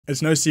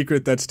It's no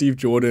secret that Steve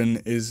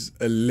Jordan is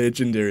a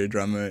legendary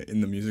drummer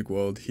in the music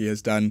world. He has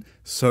done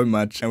so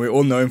much, and we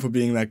all know him for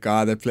being that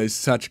guy that plays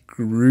such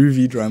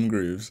groovy drum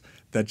grooves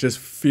that just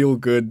feel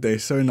good. They're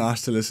so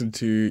nice to listen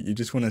to. You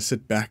just want to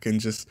sit back and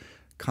just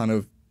kind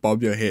of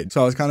bob your head.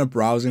 So I was kind of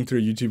browsing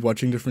through YouTube,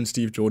 watching different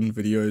Steve Jordan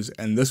videos,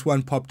 and this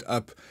one popped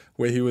up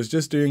where he was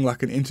just doing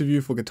like an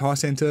interview for Guitar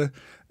Center,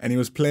 and he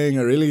was playing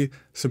a really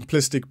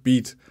simplistic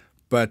beat,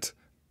 but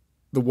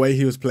the way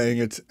he was playing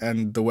it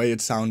and the way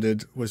it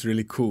sounded was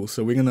really cool.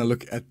 So we're going to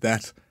look at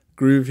that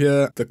groove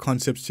here. The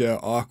concepts here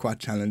are quite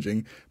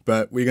challenging,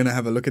 but we're going to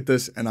have a look at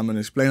this, and I'm going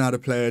to explain how to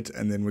play it,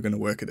 and then we're going to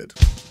work at it.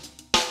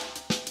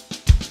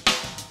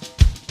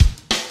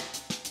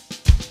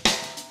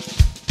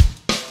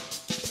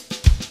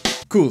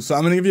 Cool, so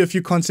I'm going to give you a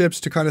few concepts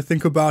to kind of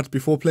think about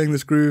before playing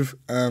this groove.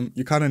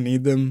 You kind of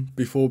need them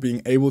before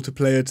being able to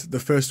play it. The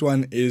first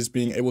one is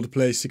being able to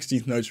play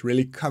 16th notes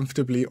really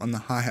comfortably on the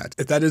hi-hat.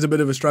 If that is a bit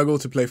of a struggle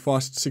to play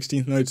fast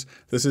 16th notes,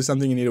 this is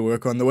something you need to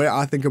work on. The way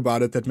I think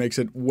about it that makes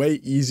it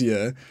way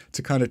easier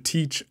to kind of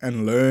teach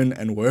and learn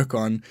and work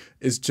on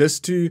is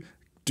just to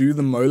do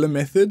the molar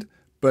method,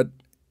 but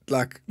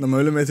like the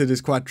molar method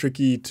is quite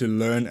tricky to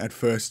learn at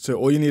first. So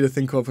all you need to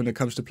think of when it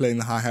comes to playing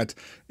the hi-hat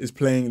is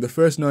playing the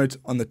first note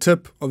on the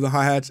tip of the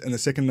hi-hat and the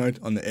second note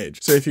on the edge.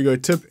 So if you go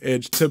tip,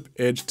 edge, tip,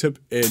 edge, tip,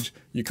 edge,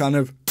 you're kind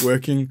of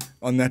working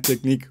on that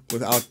technique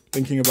without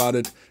thinking about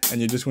it,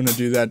 and you just want to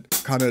do that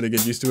kind of to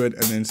get used to it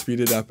and then speed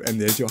it up, and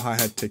there's your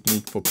hi-hat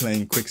technique for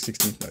playing quick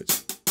 16th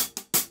notes.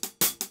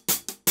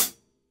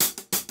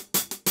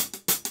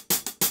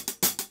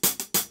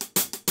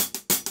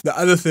 The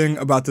other thing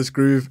about this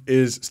groove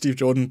is Steve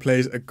Jordan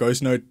plays a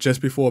ghost note just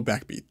before a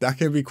backbeat. That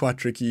can be quite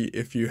tricky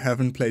if you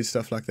haven't played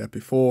stuff like that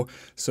before,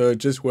 so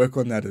just work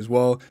on that as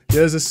well.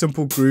 Here's a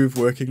simple groove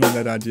working on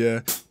that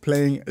idea,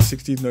 playing a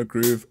 16th note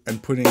groove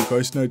and putting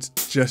ghost notes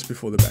just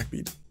before the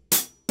backbeat.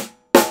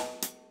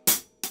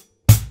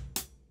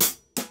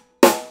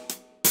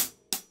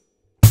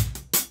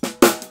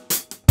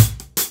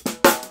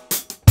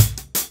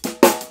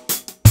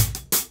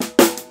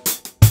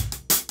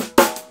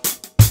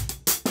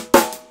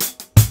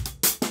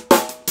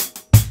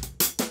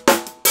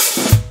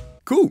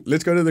 Cool,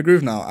 let's go to the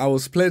groove now. I will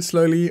play it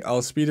slowly,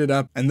 I'll speed it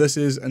up, and this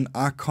is an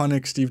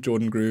iconic Steve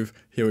Jordan groove.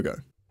 Here we go.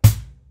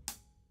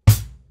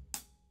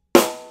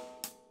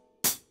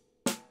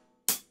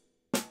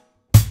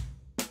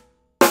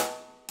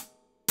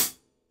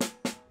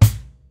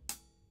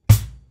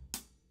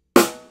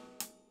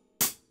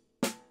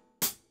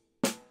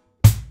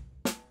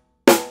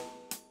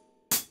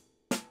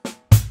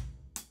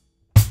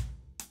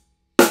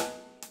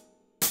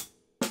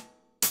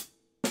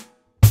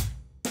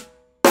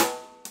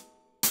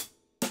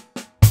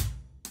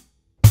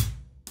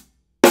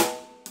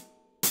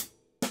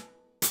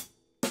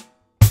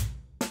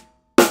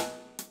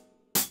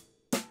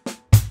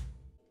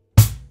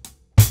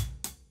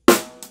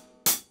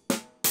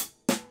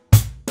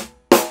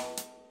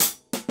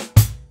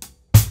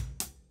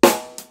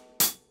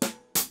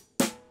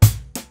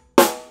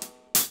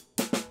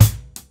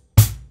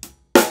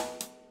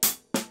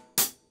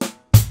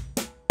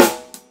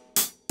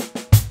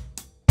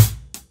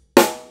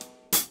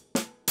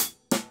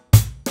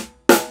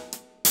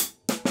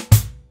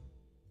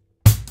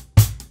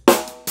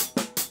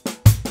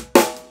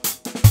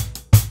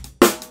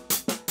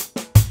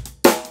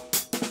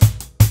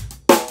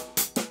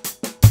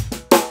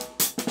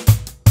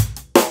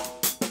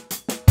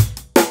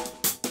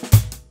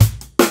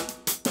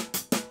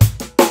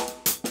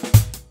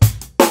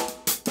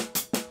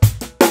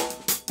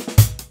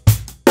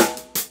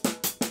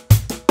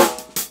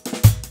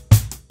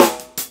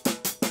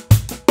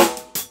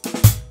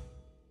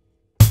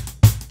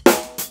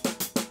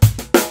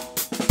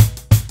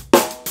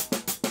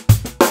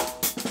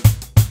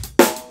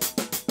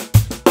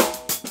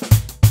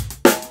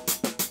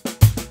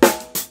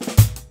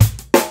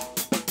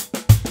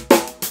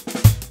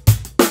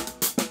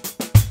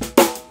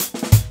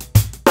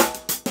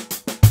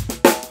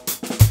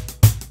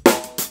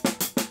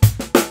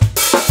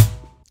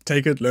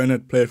 Take it, learn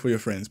it, play it for your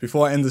friends.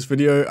 Before I end this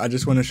video, I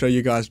just want to show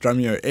you guys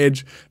Drumeo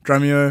Edge.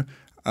 Drumeo,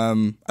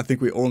 I think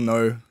we all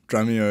know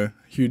Drumeo,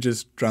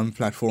 hugest drum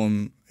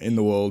platform in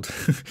the world.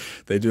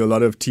 They do a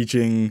lot of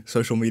teaching,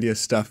 social media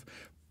stuff.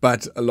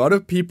 But a lot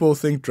of people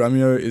think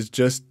Drumeo is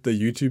just the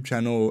YouTube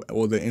channel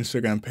or the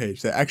Instagram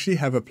page. They actually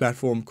have a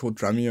platform called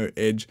Drumeo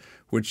Edge,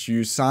 which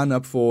you sign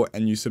up for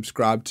and you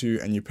subscribe to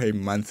and you pay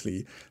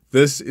monthly.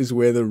 This is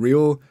where the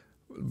real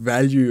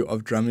value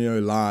of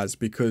Drumeo lies,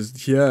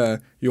 because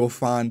here you'll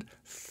find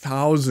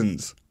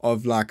thousands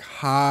of like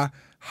high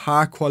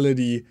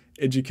quality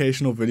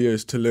educational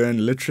videos to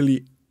learn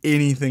literally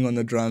anything on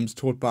the drums,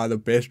 taught by the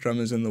best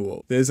drummers in the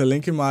world. There's a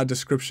link in my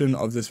description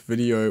of this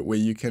video where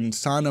you can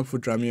sign up for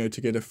Drumeo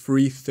to get a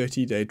free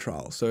 30-day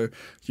trial. So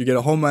you get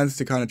a whole month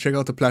to kind of check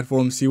out the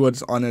platform, see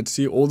what's on it,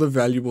 see all the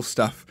valuable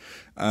stuff.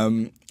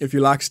 If you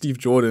like Steve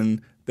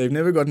Jordan, They've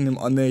never gotten him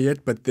on there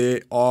yet, but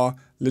there are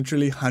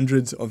literally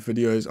hundreds of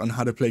videos on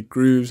how to play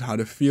grooves, how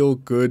to feel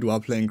good while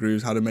playing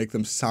grooves, how to make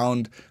them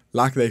sound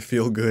like they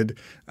feel good.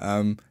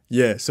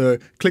 Yeah, so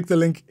click the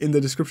link in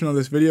the description of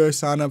this video,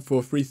 sign up for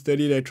a free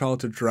 30-day trial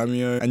to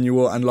Drumeo, and you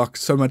will unlock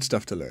so much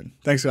stuff to learn.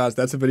 Thanks guys,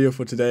 that's the video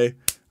for today.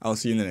 I'll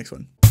see you in the next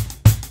one.